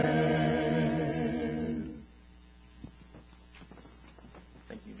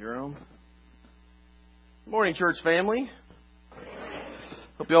Jerome. Good morning, church family.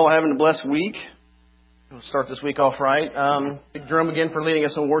 Hope you all are having a blessed week. We'll start this week off right. Thank Jerome again for leading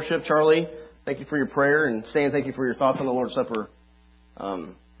us in worship. Charlie, thank you for your prayer. And Stan, thank you for your thoughts on the Lord's Supper.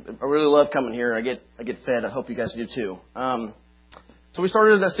 I really love coming here. I get fed. I hope you guys do too. So we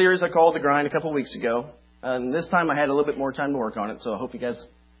started a series I called The Grind a couple weeks ago. And this time I had a little bit more time to work on it, so I hope you guys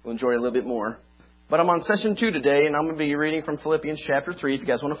will enjoy it a little bit more. But I'm on session 2 today, and I'm going to be reading from Philippians chapter 3 if you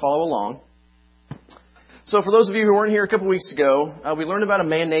guys want to follow along. So for those of you who weren't here a couple weeks ago, we learned about a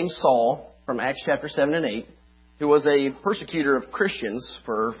man named Saul from Acts chapter 7 and 8, who was a persecutor of Christians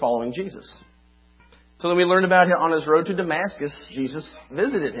for following Jesus. So then we learned about him on his road to Damascus, Jesus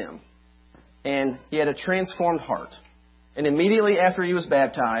visited him, and he had a transformed heart. And immediately after he was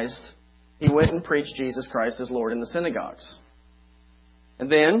baptized, he went and preached Jesus Christ as Lord in the synagogues. And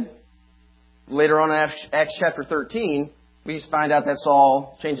then, later on in Acts chapter 13, we find out that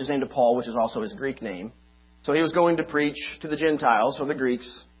Saul changed his name to Paul, which is also his Greek name. So he was going to preach to the Gentiles, or the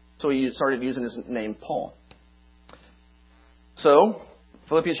Greeks, so he started using his name Paul. So,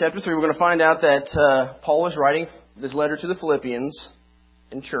 Philippians chapter 3, we're going to find out that Paul is writing this letter to the Philippians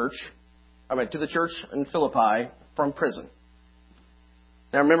in church, to the church in Philippi from prison.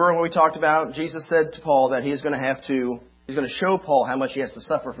 Now remember what we talked about? Jesus said to Paul that he's going to show Paul how much he has to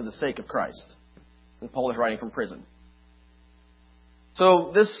suffer for the sake of Christ. And Paul is writing from prison.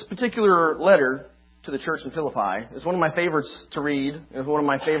 So this particular letter to the church in Philippi is one of my favorites to read. It was one of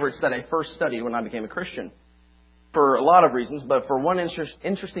my favorites that I first studied when I became a Christian. For a lot of reasons, but for one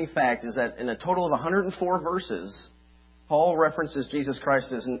interesting fact is that in a total of 104 verses, Paul references Jesus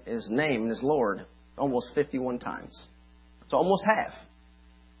Christ as his name and his Lord almost 51 times. So almost half.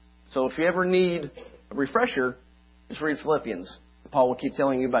 So if you ever need a refresher, just read Philippians. Paul will keep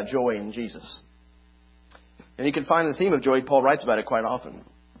telling you about joy in Jesus. And you can find the theme of joy. Paul writes about it quite often.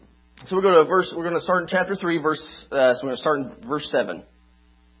 So we're going to start in chapter 3, so we're going to start in verse 7.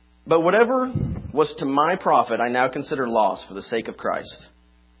 But whatever was to my profit, I now consider loss for the sake of Christ.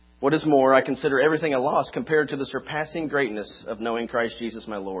 What is more, I consider everything a loss compared to the surpassing greatness of knowing Christ Jesus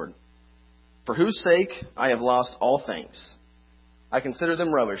my Lord, for whose sake I have lost all things. I consider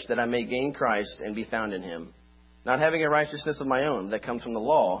them rubbish, that I may gain Christ and be found in him, not having a righteousness of my own that comes from the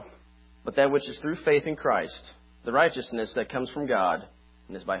law, but that which is through faith in Christ, the righteousness that comes from God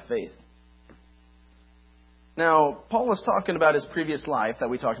and is by faith. Now, Paul is talking about his previous life that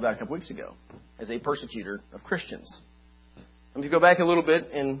we talked about a couple weeks ago as a persecutor of Christians. If you go back a little bit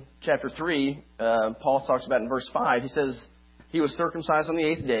in chapter 3, Paul talks about in verse 5, he says, he was circumcised on the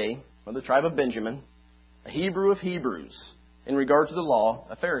 8th day of the tribe of Benjamin, a Hebrew of Hebrews, in regard to the law,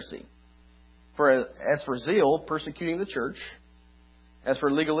 a Pharisee. As for zeal, persecuting the church. As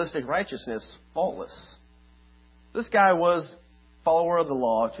for legalistic righteousness, faultless. This guy was a follower of the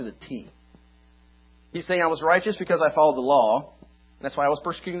law to the T. He's saying I was righteous because I followed the law. And that's why I was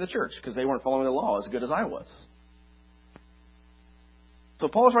persecuting the church, because they weren't following the law as good as I was. So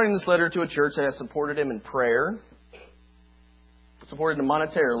Paul's writing this letter to a church that has supported him in prayer, supported him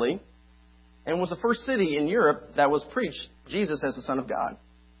monetarily, and was the first city in Europe that was preached Jesus as the Son of God.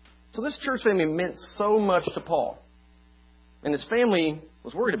 So this church family meant so much to Paul. And his family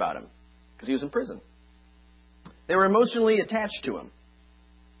was worried about him because he was in prison. They were emotionally attached to him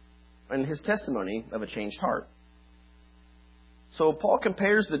and his testimony of a changed heart. So Paul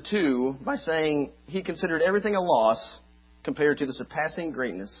compares the two by saying he considered everything a loss compared to the surpassing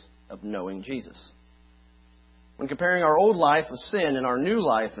greatness of knowing Jesus. When comparing our old life of sin and our new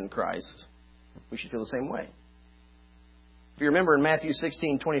life in Christ, we should feel the same way. If you remember in Matthew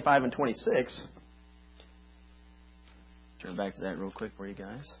 16, 25 and 26, turn back to that real quick for you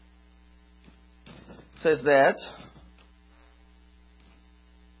guys. It says that,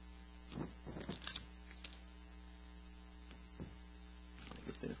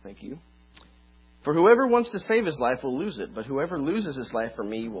 thank you. For whoever wants to save his life will lose it, but whoever loses his life for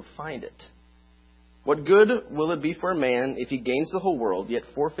me will find it. What good will it be for a man if he gains the whole world, yet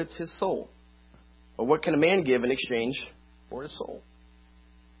forfeits his soul? Or what can a man give in exchange for his soul?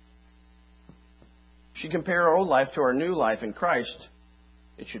 If you compare our old life to our new life in Christ,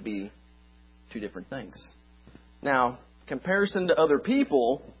 it should be two different things. Now, comparison to other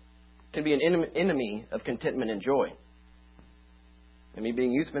people can be an enemy of contentment and joy. And me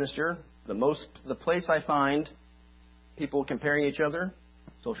being youth minister, the place I find people comparing each other,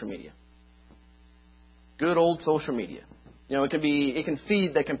 social media. Good old social media. It can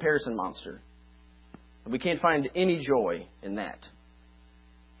feed the comparison monster. We can't find any joy in that.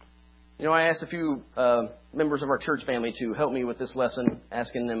 I asked a few members of our church family to help me with this lesson,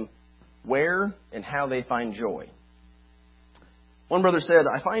 asking them where and how they find joy. One brother said,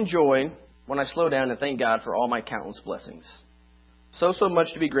 I find joy when I slow down and thank God for all my countless blessings. So much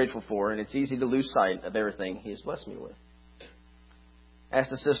to be grateful for, and it's easy to lose sight of everything He has blessed me with.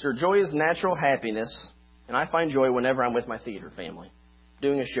 Asked the sister, joy is natural happiness, and I find joy whenever I'm with my theater family,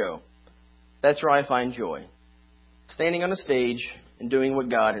 doing a show. That's where I find joy. Standing on a stage and doing what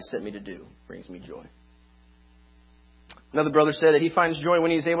God has sent me to do brings me joy. Another brother said that he finds joy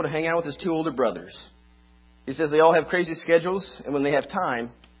when he's able to hang out with his two older brothers. He says they all have crazy schedules, and when they have time,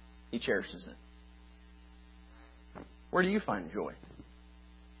 he cherishes it. Where do you find joy?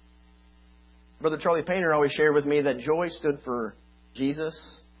 Brother Charlie Painter always shared with me that joy stood for Jesus,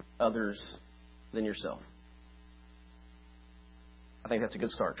 others, then yourself. I think that's a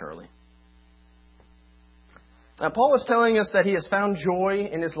good start, Charlie. Now, Paul is telling us that he has found joy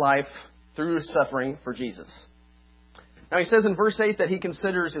in his life through his suffering for Jesus. Now, he says in verse 8 that he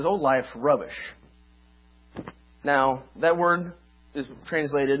considers his old life rubbish. Now, that word is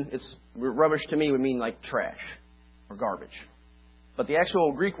translated, rubbish to me would mean like trash or garbage. But the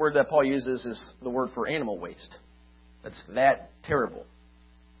actual Greek word that Paul uses is the word for animal waste. That's that terrible.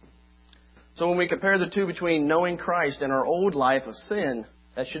 So when we compare the two between knowing Christ and our old life of sin,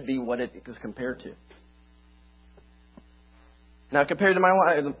 that should be what it is compared to. Now, compared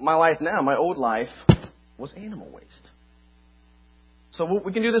to my life now, my old life was animal waste. So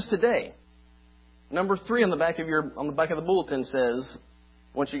we can do this today. Number 3 on the back of the bulletin says,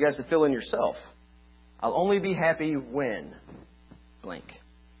 I want you guys to fill in yourself. I'll only be happy when blank.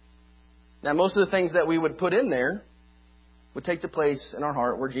 Now, most of the things that we would put in there would take the place in our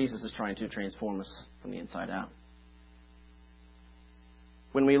heart where Jesus is trying to transform us from the inside out.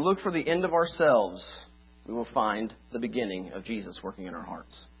 When we look for the end of ourselves, we will find the beginning of Jesus working in our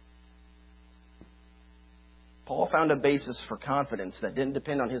hearts. Paul found a basis for confidence that didn't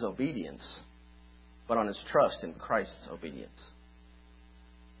depend on his obedience, but on his trust in Christ's obedience.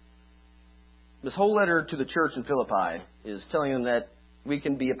 This whole letter to the church in Philippi is telling them that we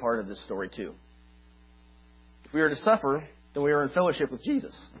can be a part of this story too. If we are to suffer, then we are in fellowship with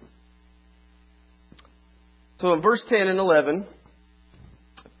Jesus. So in verse 10 and 11,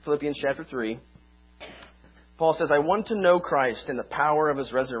 Philippians chapter 3, Paul says, I want to know Christ and the power of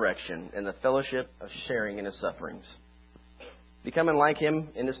His resurrection and the fellowship of sharing in His sufferings, becoming like Him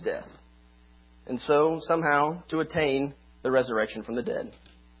in His death, and so somehow to attain the resurrection from the dead.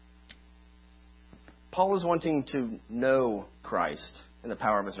 Paul is wanting to know Christ and the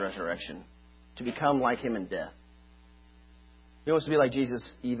power of His resurrection, to become like Him in death. He wants to be like Jesus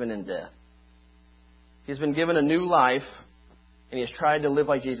even in death. He's been given a new life, and he has tried to live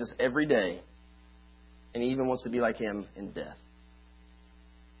like Jesus every day. And he even wants to be like Him in death.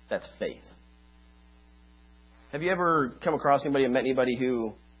 That's faith. Have you ever come across anybody or met anybody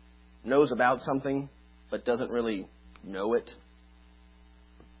who knows about something but doesn't really know it?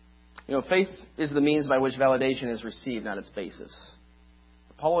 You know, faith is the means by which validation is received, not its basis.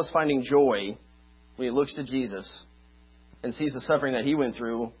 Paul is finding joy when he looks to Jesus and sees the suffering that He went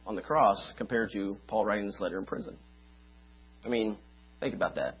through on the cross compared to Paul writing this letter in prison. I mean, think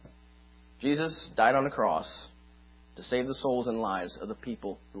about that. Jesus died on a cross to save the souls and lives of the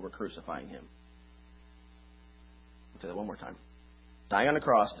people who were crucifying Him. I'll say that one more time. Dying on a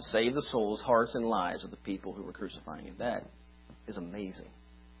cross to save the souls, hearts, and lives of the people who were crucifying Him. That is amazing.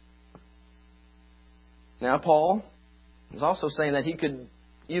 Now, Paul is also saying that he could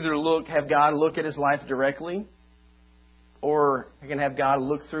either have God look at his life directly, or he can have God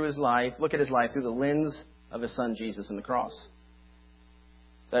look at his life through the lens of His Son Jesus and the cross.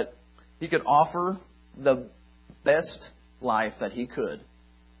 That he could offer the best life that he could.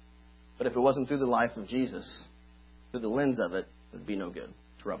 But if it wasn't through the life of Jesus, through the lens of it, it would be no good.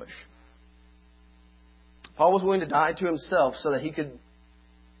 It's rubbish. Paul was willing to die to himself so that he could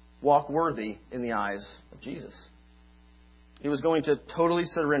walk worthy in the eyes of Jesus. He was going to totally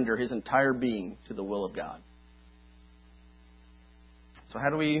surrender his entire being to the will of God. So how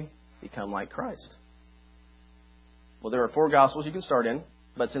do we become like Christ? Well, there are 4 Gospels you can start in.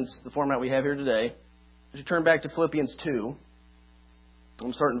 But since the format we have here today, we should turn back to Philippians 2.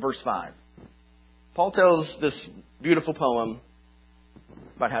 I'm starting in verse 5. Paul tells this beautiful poem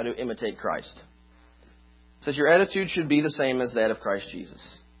about how to imitate Christ. It says, your attitude should be the same as that of Christ Jesus,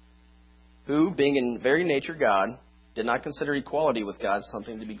 who, being in very nature God, did not consider equality with God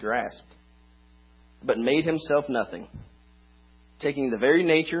something to be grasped, but made Himself nothing, taking the very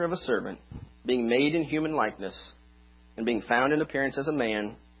nature of a servant, being made in human likeness, and being found in appearance as a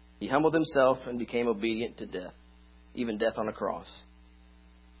man, He humbled Himself and became obedient to death, even death on a cross.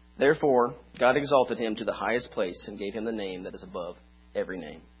 Therefore, God exalted Him to the highest place and gave Him the name that is above every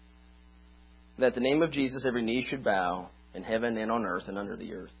name, that at the name of Jesus every knee should bow, in heaven and on earth and under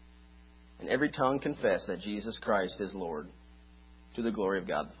the earth. And every tongue confess that Jesus Christ is Lord, to the glory of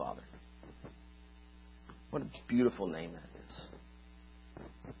God the Father. What a beautiful name that is.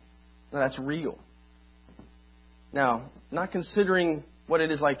 Now, that's real. Now, not considering what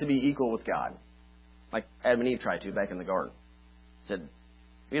it is like to be equal with God, like Adam and Eve tried to back in the garden. Said,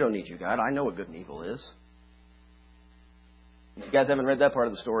 we don't need you, God. I know what good and evil is. If you guys haven't read that part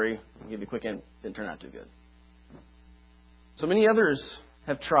of the story, I'll give you a quick hint. It didn't turn out too good. So many others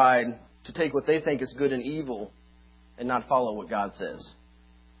have tried to take what they think is good and evil and not follow what God says.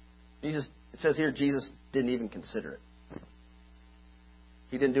 It says here Jesus didn't even consider it.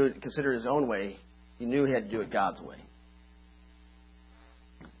 He didn't consider his own way. He knew he had to do it God's way.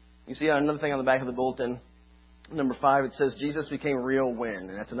 You see another thing on the back of the bulletin, number 5, it says Jesus became real when,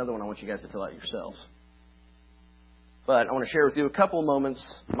 and that's another one I want you guys to fill out yourselves. But I want to share with you a couple moments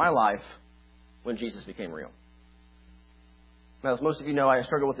in my life when Jesus became real. Now, as most of you know, I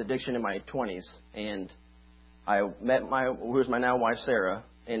struggled with addiction in my 20s, and I met who is my now wife, Sarah,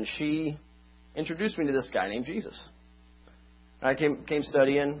 and she introduced me to this guy named Jesus. I came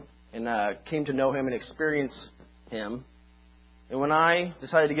studying and came to know him and experience him. And when I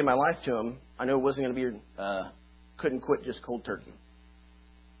decided to give my life to him, I knew it wasn't going to be, couldn't quit just cold turkey.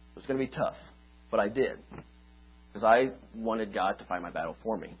 It was going to be tough, but I did. Because I wanted God to fight my battle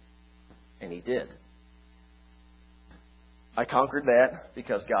for me. And He did. I conquered that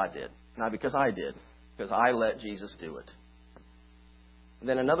because God did. Not because I did. Because I let Jesus do it. And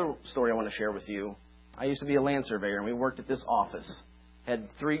then another story I want to share with you. I used to be a land surveyor, and we worked at this office. Had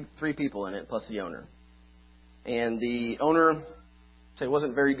three people in it, plus the owner. And the owner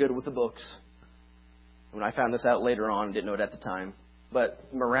wasn't very good with the books. When I found this out later on, didn't know it at the time. But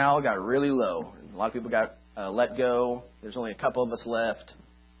morale got really low. A lot of people got let go. There's only a couple of us left.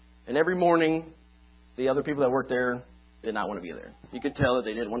 And every morning, the other people that worked there did not want to be there. You could tell that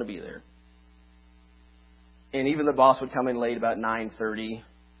they didn't want to be there. And even the boss would come in late, about 9:30,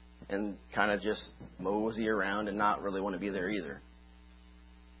 and kind of just mosey around and not really want to be there either.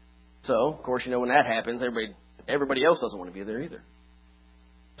 So, of course, when that happens, everybody else doesn't want to be there either.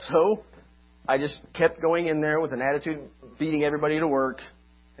 So, I just kept going in there with an attitude, beating everybody to work,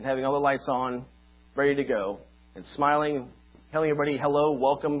 and having all the lights on, ready to go, and smiling, telling everybody, hello,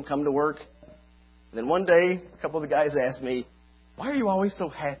 welcome, come to work. And then one day, a couple of the guys asked me, why are you always so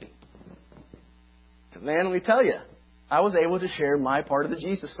happy? I said, man, let me tell you, I was able to share my part of the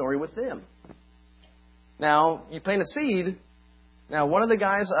Jesus story with them. Now, you plant a seed. Now, one of the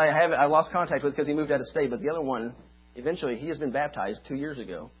guys I lost contact with because he moved out of state, but the other one, eventually, he has been baptized 2 years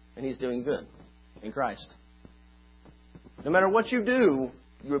ago, and he's doing good in Christ. No matter what you do,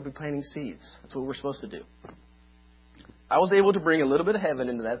 you will be planting seeds. That's what we're supposed to do. I was able to bring a little bit of heaven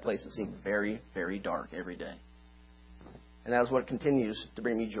into that place that seemed very, very dark every day. And that is what continues to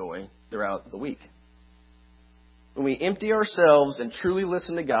bring me joy throughout the week. When we empty ourselves and truly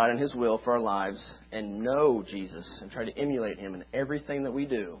listen to God and His will for our lives and know Jesus and try to emulate Him in everything that we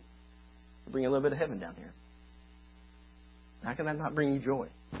do, we bring a little bit of heaven down here. How can that not bring you joy?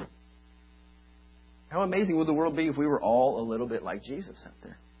 How amazing would the world be if we were all a little bit like Jesus out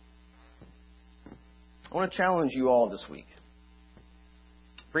there? I want to challenge you all this week.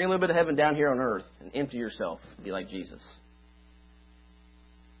 Bring a little bit of heaven down here on earth and empty yourself and be like Jesus.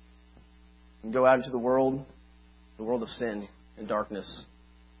 And go out into the world of sin and darkness,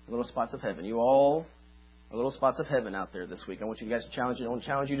 little spots of heaven. You all are little spots of heaven out there this week. I want you guys to challenge you. I want to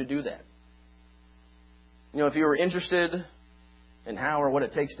challenge you to do that. If you were interested in how or what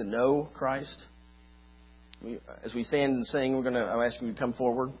it takes to know Christ, as we stand and sing, I'll ask you to come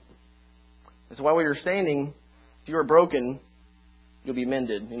forward. And so while we are standing, if you are broken, you'll be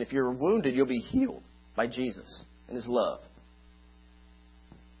mended. And if you're wounded, you'll be healed by Jesus and His love.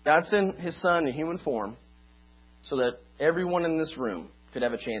 God sent His Son in human form so that everyone in this room could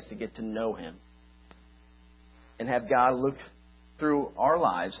have a chance to get to know Him and have God look through our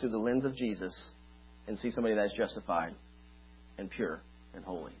lives through the lens of Jesus and see somebody that's justified and pure and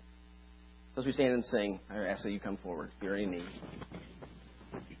holy. As we stand and sing, I ask that you come forward if you're in need.